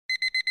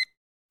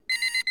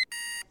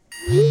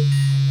You've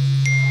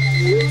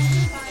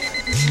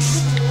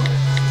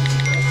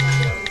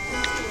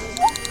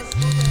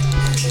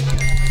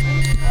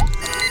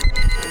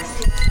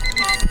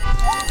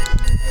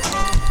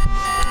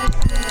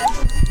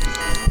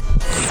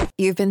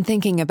been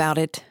thinking about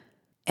it,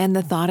 and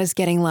the thought is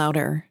getting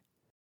louder.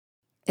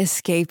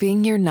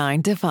 Escaping your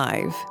 9 to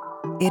 5.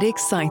 It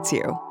excites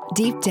you.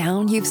 Deep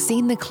down, you've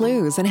seen the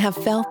clues and have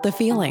felt the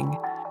feeling.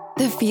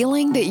 The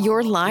feeling that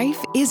your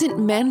life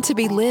isn't meant to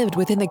be lived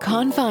within the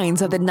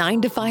confines of the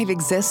 9 to 5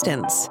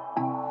 existence.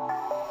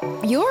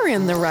 You're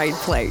in the right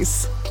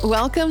place.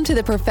 Welcome to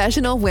the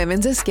Professional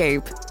Women's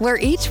Escape, where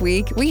each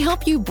week we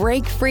help you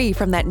break free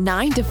from that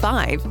 9 to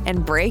 5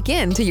 and break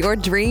into your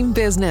dream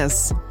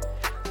business.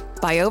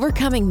 By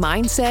overcoming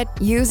mindset,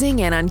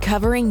 using and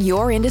uncovering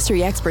your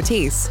industry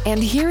expertise,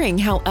 and hearing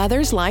how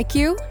others like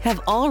you have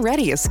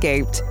already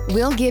escaped,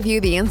 we'll give you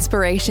the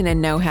inspiration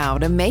and know-how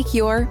to make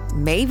your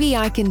 "maybe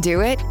I can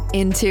do it"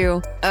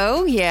 into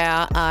 "oh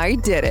yeah, I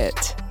did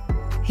it."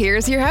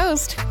 Here's your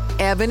host,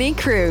 Ebony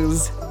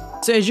Cruz.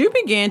 So as you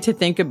begin to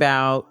think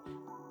about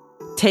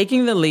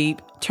taking the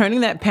leap,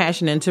 turning that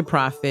passion into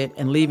profit,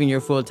 and leaving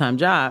your full-time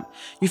job,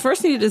 you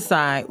first need to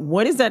decide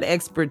what is that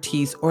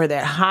expertise or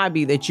that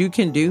hobby that you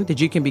can do that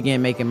you can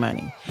begin making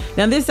money.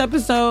 Now, in this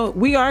episode,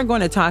 we are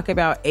going to talk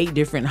about 8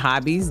 different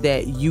hobbies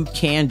that you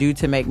can do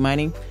to make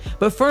money.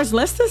 But first,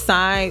 let's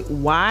decide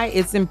why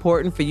it's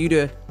important for you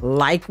to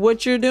like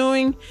what you're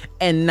doing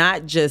and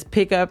not just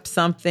pick up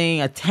something,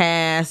 a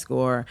task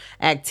or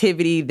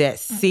activity that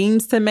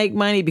seems to make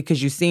money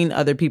because you've seen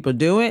other people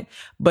do it,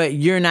 but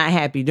you're not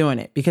happy doing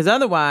it. Because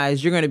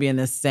otherwise, you're going to be in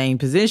the same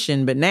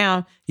position, but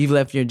now you've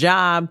left your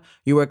job,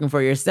 you're working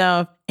for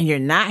yourself, and you're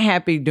not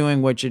happy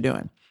doing what you're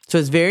doing. So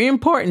it's very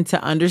important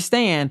to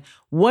understand,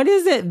 what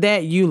is it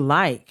that you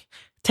like?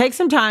 Take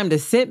some time to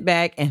sit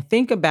back and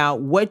think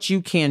about what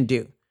you can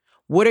do.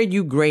 What are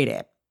you great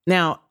at?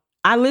 Now,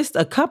 I list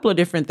a couple of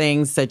different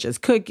things such as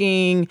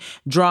cooking,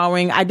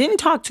 drawing. I didn't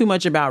talk too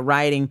much about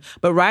writing,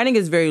 but writing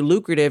is very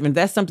lucrative. And if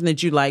that's something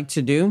that you like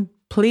to do,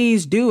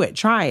 please do it.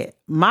 Try it.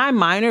 My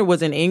minor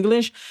was in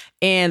English.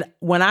 And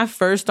when I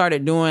first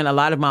started doing a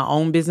lot of my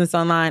own business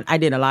online, I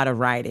did a lot of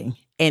writing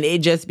and it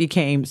just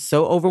became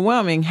so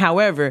overwhelming.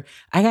 However,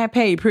 I got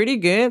paid pretty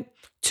good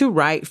to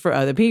write for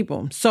other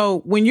people.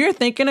 So when you're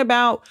thinking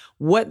about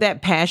what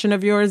that passion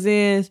of yours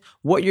is,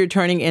 what you're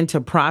turning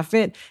into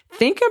profit,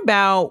 think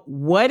about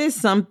what is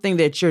something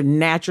that you're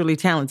naturally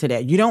talented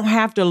at. You don't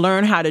have to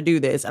learn how to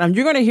do this.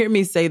 You're going to hear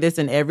me say this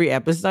in every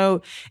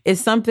episode. It's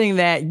something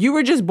that you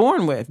were just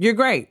born with. You're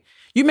great.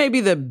 You may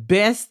be the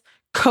best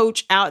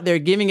coach out there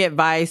giving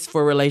advice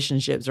for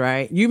relationships,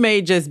 right? You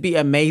may just be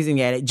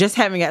amazing at it, just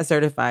haven't got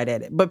certified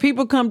at it. But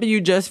people come to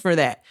you just for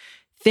that.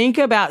 Think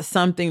about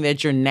something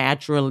that you're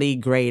naturally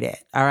great at,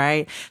 all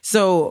right?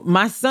 So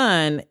my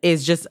son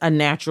is just a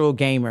natural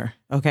gamer,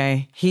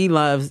 okay? He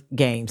loves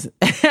games.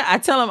 I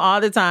tell him all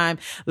the time,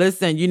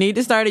 listen, you need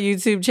to start a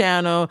YouTube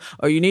channel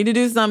or you need to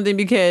do something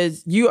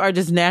because you are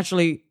just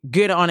naturally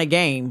good on a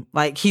game.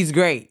 Like, he's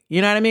great.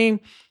 You know what I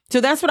mean? So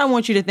that's what I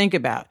want you to think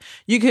about.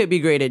 You could be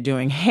great at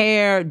doing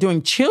hair,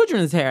 doing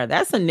children's hair.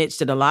 That's a niche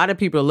that a lot of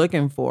people are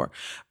looking for,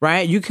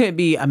 right? You could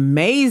be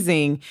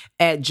amazing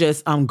at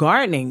just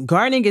gardening.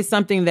 Gardening is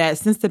something that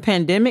since the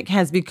pandemic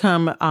has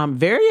become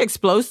very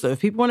explosive.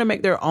 People want to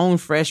make their own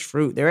fresh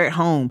fruit. They're at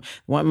home,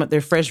 want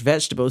their fresh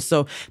vegetables.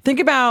 So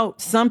think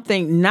about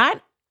something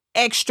not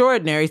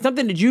extraordinary,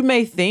 something that you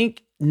may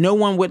think no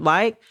one would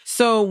like.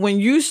 So when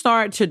you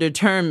start to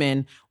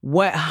determine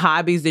what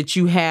hobbies that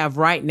you have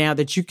right now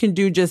that you can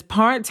do just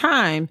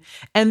part-time,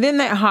 and then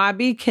that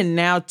hobby can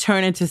now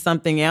turn into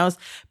something else,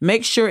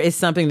 make sure it's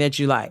something that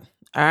you like.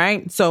 All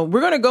right. So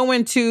we're going to go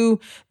into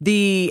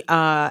the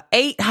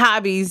 8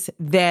 hobbies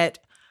that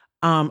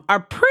are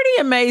pretty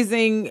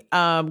amazing,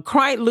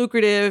 quite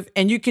lucrative,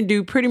 and you can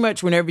do pretty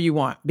much whenever you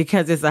want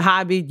because it's a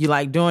hobby. You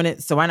like doing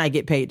it. So why not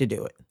get paid to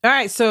do it? All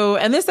right. So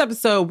in this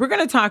episode, we're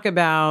going to talk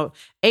about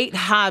 8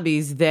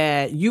 hobbies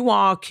that you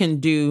all can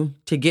do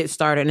to get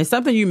started. And it's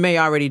something you may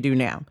already do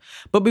now.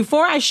 But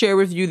before I share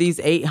with you these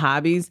 8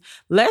 hobbies,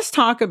 let's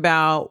talk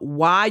about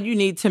why you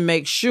need to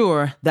make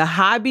sure the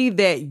hobby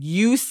that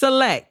you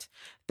select,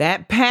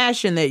 that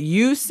passion that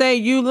you say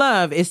you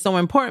love, is so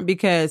important,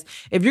 because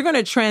if you're going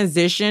to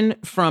transition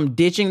from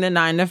ditching the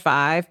 9 to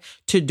 5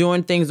 to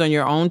doing things on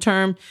your own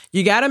term,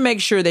 you got to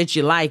make sure that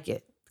you like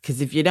it. Because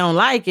if you don't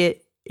like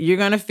it, you're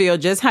going to feel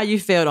just how you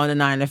felt on the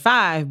 9 to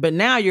 5, but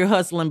now you're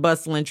hustling,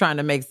 bustling, trying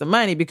to make some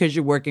money because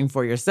you're working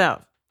for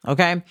yourself.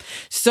 Okay.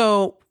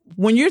 So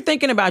when you're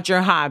thinking about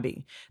your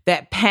hobby,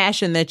 that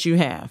passion that you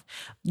have,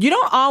 you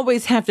don't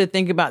always have to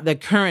think about the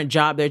current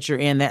job that you're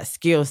in, that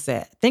skill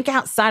set. Think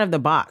outside of the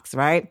box,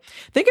 right?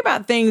 Think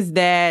about things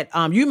that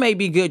you may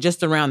be good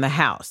just around the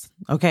house.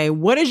 Okay.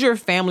 What does your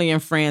family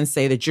and friends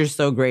say that you're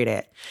so great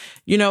at?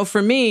 You know,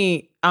 for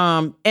me,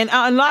 and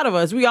a lot of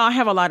us, we all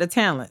have a lot of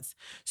talents.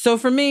 So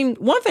for me,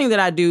 one thing that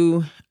I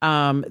do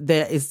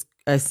that is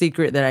a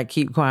secret that I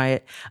keep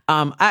quiet,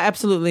 I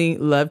absolutely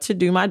love to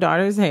do my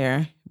daughter's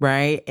hair.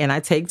 right? And I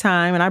take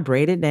time and I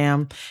braid it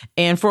down.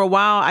 And for a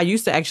while, I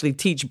used to actually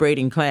teach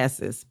braiding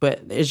classes,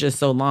 but it's just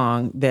so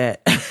long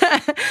that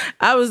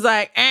I was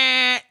like,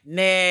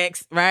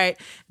 next, right?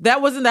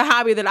 That wasn't the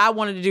hobby that I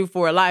wanted to do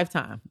for a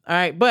lifetime, all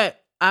right?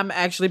 But I'm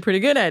actually pretty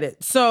good at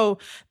it. So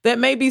that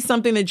may be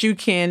something that you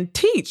can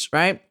teach,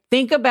 right?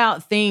 Think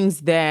about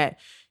things that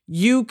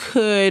you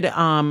could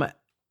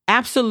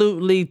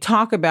absolutely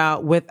talk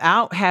about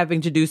without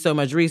having to do so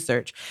much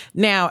research.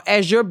 Now,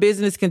 as your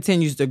business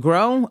continues to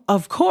grow,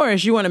 of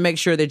course, you want to make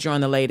sure that you're on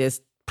the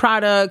latest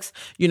products.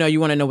 You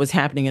want to know what's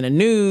happening in the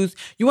news.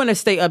 You want to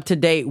stay up to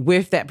date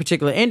with that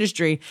particular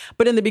industry.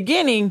 But in the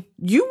beginning,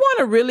 you want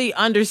to really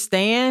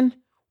understand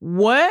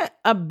what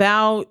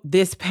about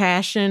this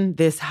passion,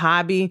 this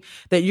hobby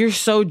that you're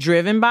so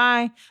driven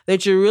by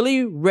that you're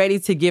really ready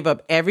to give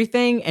up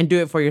everything and do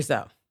it for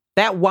yourself.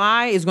 That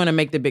why is going to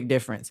make the big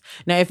difference.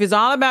 Now, if it's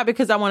all about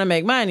because I want to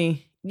make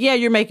money, yeah,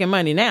 you're making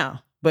money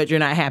now, but you're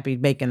not happy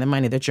making the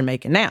money that you're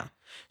making now.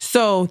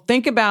 So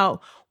think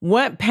about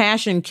what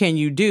passion can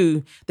you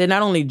do that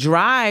not only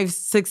drives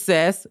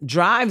success,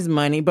 drives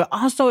money, but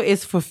also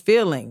is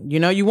fulfilling.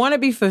 You want to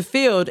be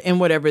fulfilled in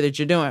whatever that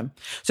you're doing.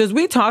 So as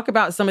we talk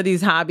about some of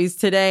these hobbies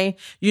today,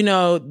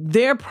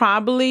 they're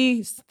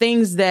probably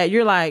things that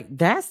you're like,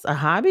 that's a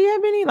hobby,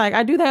 Ebony? Like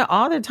I do that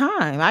all the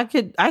time.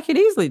 I could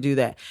easily do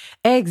that.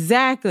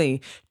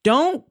 Exactly.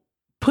 Don't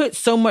put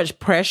so much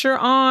pressure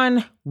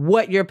on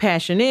what your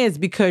passion is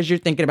because you're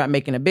thinking about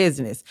making a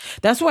business.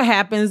 That's what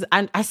happens.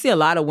 I see a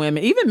lot of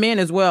women, even men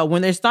as well,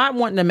 when they start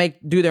wanting to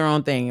do their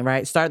own thing,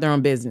 right? Start their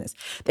own business.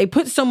 They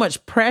put so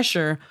much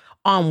pressure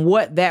on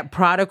what that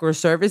product or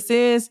service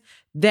is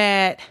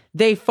that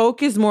they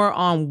focus more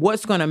on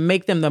what's going to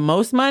make them the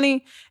most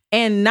money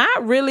and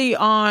not really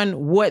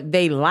on what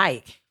they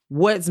like,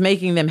 what's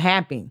making them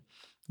happy.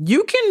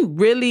 You can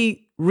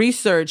really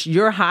research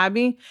your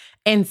hobby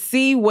and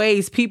see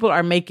ways people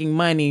are making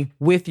money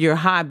with your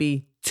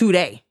hobby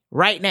today,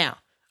 right now.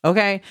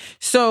 Okay.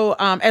 So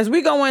as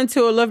we go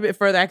into a little bit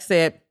further, like I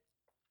said,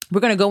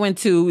 we're going to go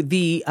into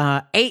the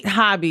 8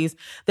 hobbies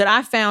that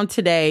I found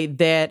today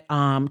that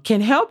can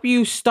help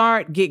you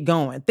get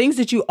going. Things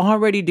that you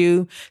already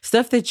do,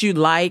 stuff that you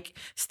like,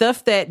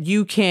 stuff that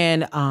you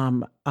can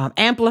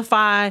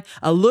amplify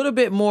a little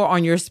bit more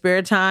on your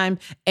spare time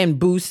and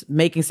boost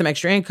making some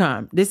extra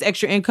income. This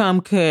extra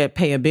income could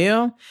pay a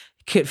bill,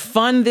 could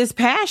fund this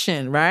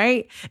passion,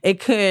 right? It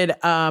could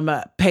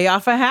pay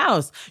off a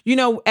house.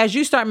 As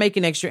you start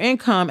making extra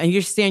income and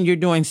you're seeing you're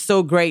doing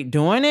so great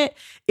doing it,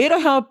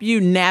 it'll help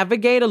you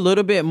navigate a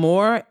little bit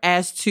more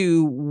as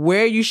to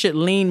where you should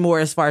lean more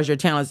as far as your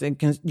talents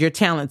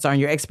are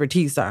and your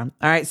expertise are.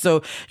 All right.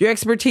 So your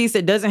expertise,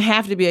 it doesn't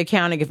have to be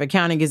accounting if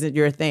accounting isn't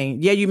your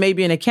thing. Yeah, you may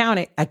be an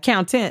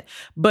accountant,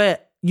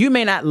 but you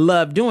may not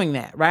love doing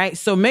that, right?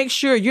 So make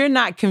sure you're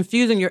not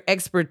confusing your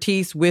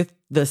expertise with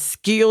the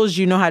skills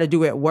you know how to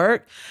do at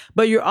work,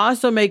 but you're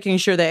also making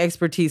sure that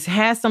expertise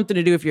has something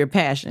to do with your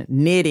passion,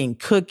 knitting,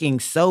 cooking,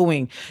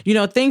 sewing,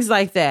 things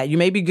like that. You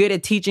may be good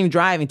at teaching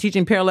driving,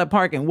 teaching parallel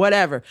parking,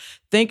 whatever.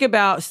 Think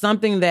about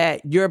something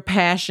that you're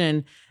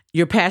passionate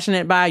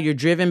by, you're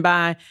driven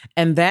by,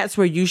 and that's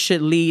where you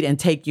should lead and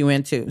take you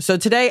into. So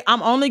today,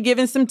 I'm only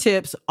giving some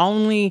tips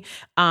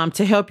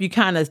to help you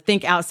kind of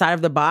think outside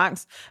of the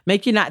box,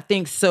 make you not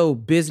think so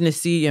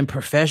businessy and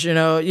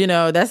professional.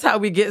 That's how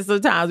we get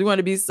sometimes. We want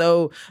to be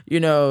so,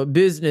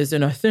 business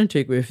and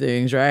authentic with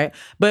things, right?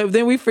 But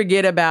then we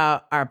forget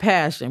about our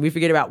passion. We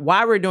forget about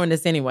why we're doing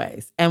this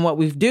anyways. And what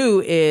we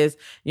do is,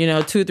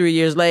 2-3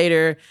 years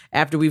later,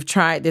 after we've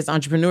tried this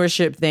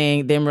entrepreneurship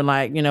thing, then we're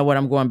like,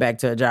 I'm going back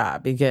to a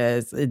job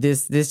because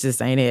this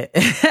just ain't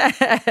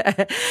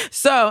it.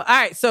 So, all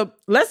right. So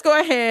let's go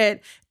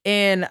ahead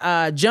and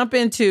jump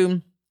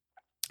into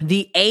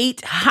the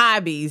 8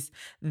 hobbies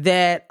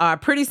that are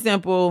pretty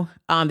simple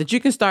that you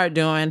can start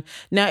doing.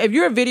 Now, if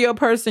you're a video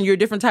person, you're a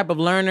different type of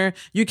learner,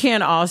 you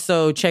can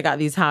also check out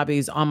these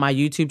hobbies on my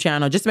YouTube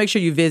channel. Just make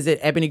sure you visit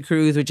Ebony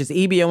Cruz, which is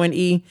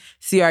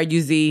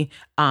EBONECRUZ.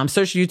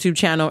 Search YouTube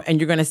channel and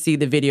you're going to see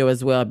the video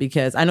as well,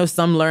 because I know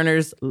some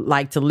learners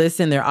like to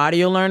listen, they're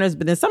audio learners,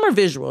 but then some are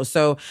visual.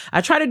 So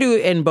I try to do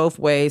it in both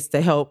ways to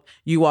help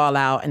you all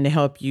out and to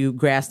help you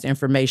grasp the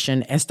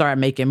information and start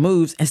making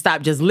moves and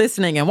stop just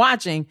listening and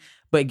watching,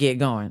 but get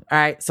going. All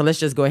right. So let's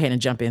just go ahead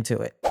and jump into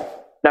it.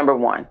 Number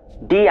 1,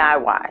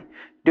 DIY.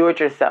 Do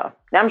it yourself.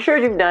 Now, I'm sure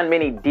you've done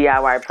many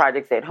DIY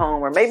projects at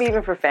home or maybe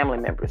even for family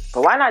members,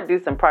 but why not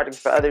do some projects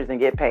for others and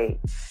get paid?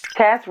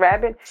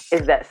 TaskRabbit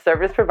is that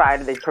service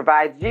provider that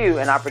provides you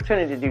an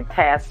opportunity to do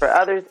tasks for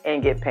others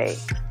and get paid.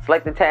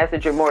 Select the tasks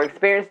that you're more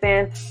experienced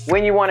in,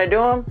 when you want to do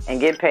them,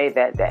 and get paid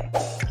that day.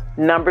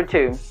 Number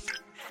 2,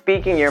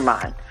 speaking your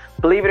mind.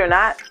 Believe it or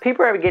not,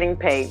 people are getting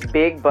paid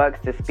big bucks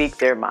to speak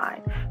their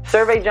mind.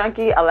 Survey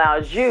Junkie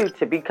allows you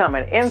to become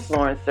an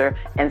influencer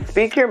and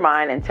speak your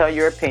mind and tell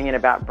your opinion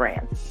about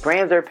brands.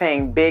 Brands are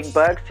paying big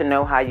bucks to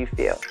know how you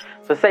feel.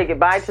 So say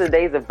goodbye to the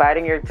days of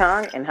biting your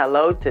tongue and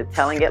hello to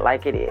telling it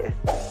like it is.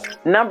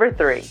 Number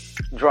 3,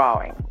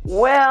 drawing.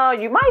 Well,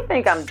 you might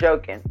think I'm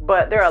joking,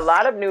 but there are a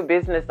lot of new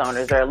business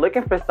owners that are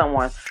looking for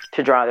someone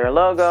to draw their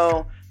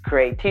logo,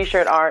 create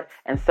t-shirt art,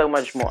 and so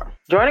much more.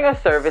 Joining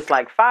a service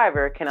like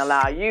Fiverr can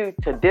allow you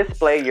to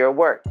display your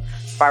work.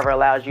 Fiverr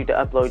allows you to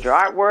upload your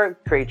artwork,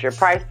 create your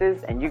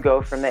prices, and you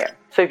go from there.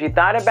 So if you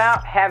thought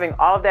about having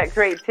all of that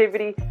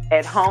creativity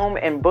at home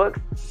in books,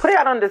 put it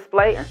out on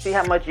display and see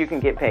how much you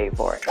can get paid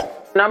for it.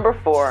 Number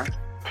 4,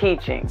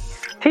 teaching.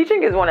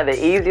 Teaching is one of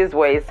the easiest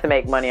ways to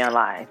make money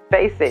online.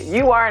 Face it,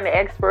 you are an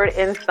expert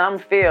in some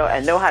field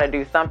and know how to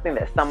do something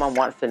that someone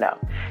wants to know.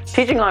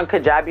 Teaching on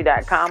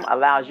Kajabi.com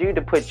allows you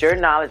to put your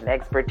knowledge and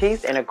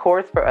expertise in a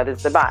course for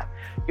others to buy.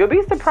 You'll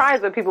be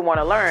surprised what people want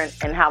to learn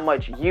and how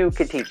much you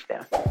could teach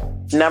them.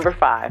 Number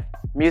 5,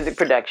 music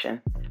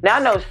production. Now I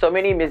know so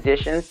many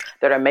musicians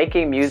that are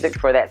making music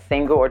for that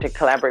single or to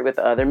collaborate with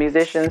other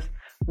musicians.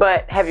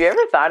 But have you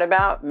ever thought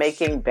about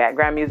making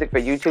background music for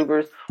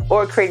YouTubers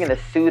or creating the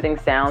soothing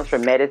sounds for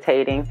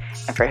meditating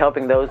and for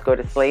helping those go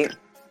to sleep?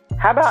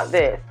 How about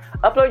this?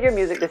 Upload your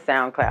music to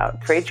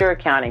SoundCloud, create your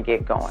account, and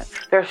get going.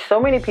 There are so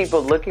many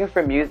people looking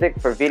for music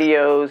for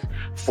videos,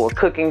 for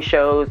cooking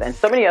shows, and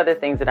so many other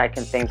things that I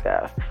can think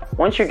of.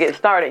 Once you get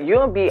started,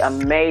 you'll be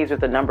amazed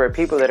with the number of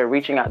people that are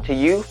reaching out to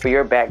you for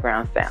your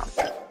background sound.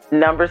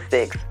 Number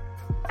 6,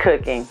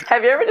 cooking.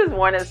 Have you ever just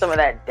wanted some of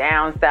that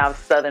down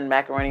south southern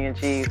macaroni and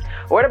cheese?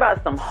 Or what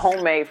about some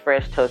homemade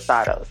fresh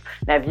tostados?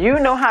 Now, if you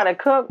know how to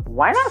cook,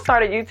 why not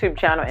start a YouTube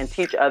channel and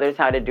teach others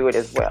how to do it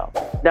as well?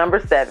 Number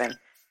 7,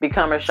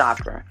 become a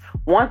shopper.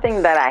 One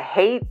thing that I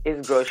hate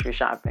is grocery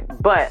shopping,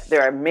 but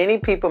there are many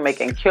people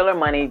making killer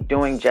money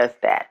doing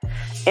just that.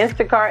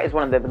 Instacart is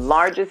one of the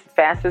largest,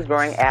 fastest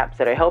growing apps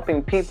that are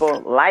helping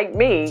people like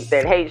me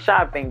that hate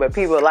shopping, but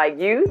people like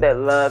you that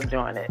love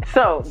doing it.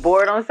 So,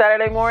 bored on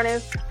Saturday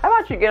mornings? How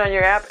about you get on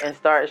your app and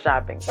start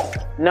shopping?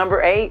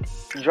 Number 8,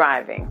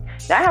 driving.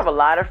 Now, I have a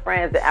lot of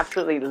friends that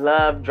absolutely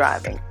love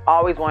driving,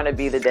 always want to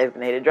be the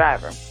designated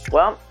driver.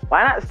 Well,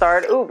 why not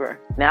start Uber?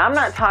 Now, I'm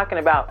not talking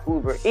about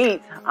Uber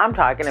Eats. I'm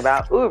talking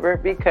about Uber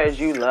because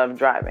you love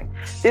driving.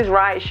 This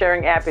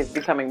ride-sharing app is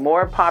becoming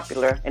more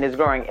popular and is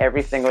growing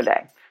every single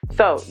day.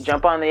 So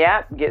jump on the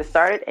app, get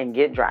started, and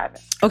get driving.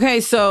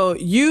 Okay, so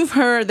you've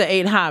heard the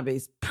 8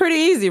 hobbies. Pretty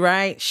easy,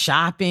 right?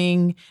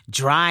 Shopping,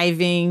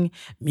 driving,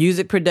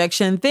 music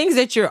production, things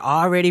that you're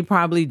already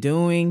probably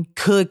doing,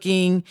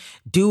 cooking,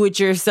 do it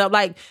yourself.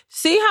 Like,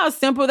 see how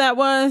simple that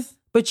was?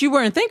 But you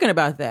weren't thinking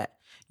about that.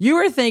 You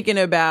were thinking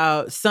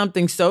about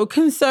something so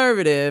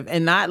conservative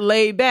and not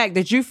laid back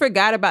that you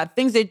forgot about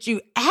things that you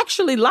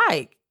actually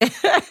like.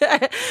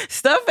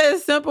 Stuff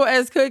as simple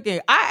as cooking.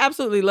 I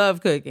absolutely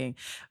love cooking.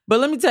 But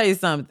let me tell you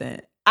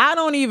something. I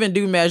don't even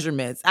do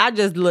measurements. I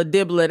just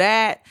dibble of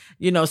that,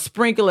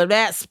 sprinkle of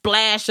that,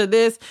 splash of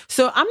this.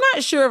 So I'm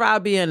not sure if I'll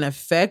be an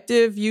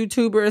effective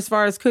YouTuber as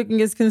far as cooking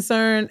is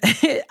concerned.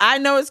 I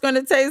know it's going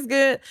to taste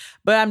good,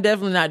 but I'm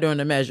definitely not doing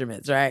the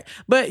measurements, right?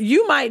 But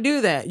you might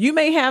do that. You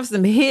may have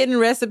some hidden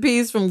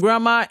recipes from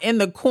grandma in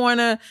the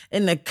corner,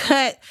 in the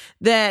cut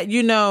that,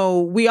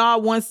 we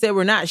all once said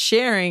we're not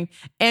sharing.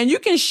 And you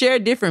can share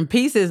different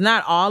pieces,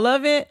 not all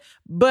of it.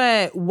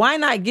 But why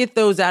not get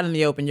those out in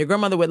the open? Your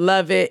grandmother would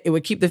love it. It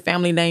would keep the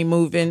family name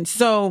moving.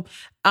 So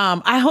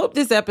I hope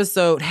this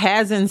episode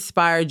has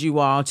inspired you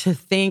all to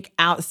think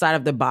outside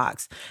of the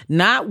box,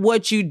 not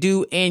what you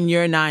do in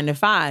your 9 to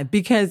 5.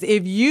 Because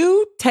if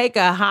you take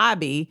a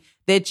hobby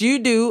that you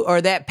do or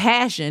that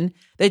passion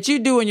that you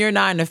do in your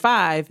 9 to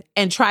 5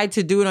 and try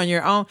to do it on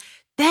your own,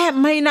 that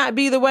may not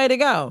be the way to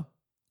go.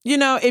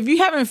 If you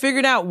haven't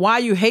figured out why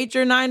you hate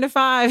your 9 to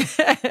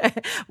 5,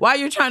 why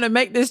you're trying to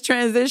make this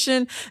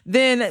transition,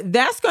 then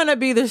that's going to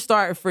be the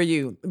start for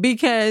you,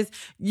 because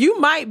you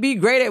might be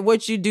great at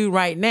what you do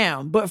right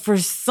now, but for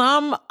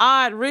some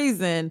odd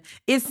reason,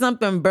 it's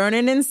something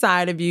burning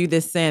inside of you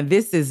that's saying,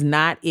 this is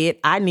not it.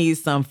 I need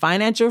some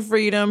financial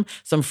freedom,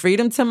 some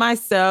freedom to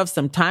myself,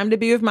 some time to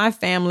be with my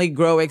family,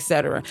 grow,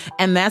 etc.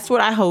 And that's what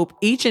I hope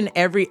each and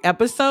every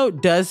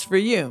episode does for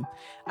you.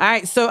 All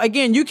right. So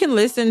again, you can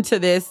listen to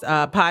this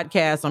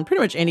podcast on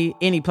pretty much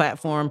any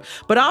platform,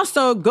 but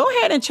also go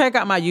ahead and check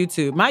out my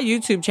YouTube. My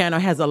YouTube channel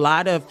has a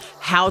lot of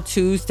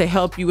how-tos to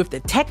help you with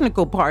the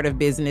technical part of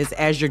business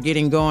as you're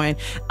getting going.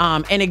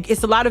 And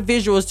it's a lot of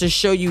visuals to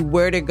show you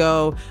where to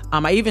go.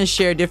 I even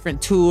share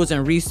different tools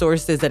and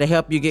resources that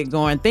help you get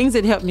going, things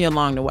that help me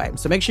along the way.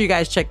 So make sure you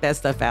guys check that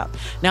stuff out.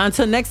 Now,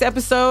 until next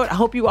episode, I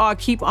hope you all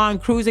keep on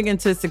cruising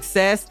into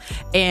success,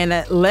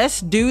 and let's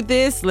do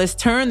this. Let's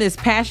turn this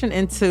passion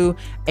into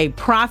a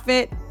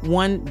profit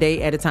one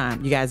day at a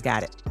time. You guys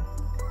got it.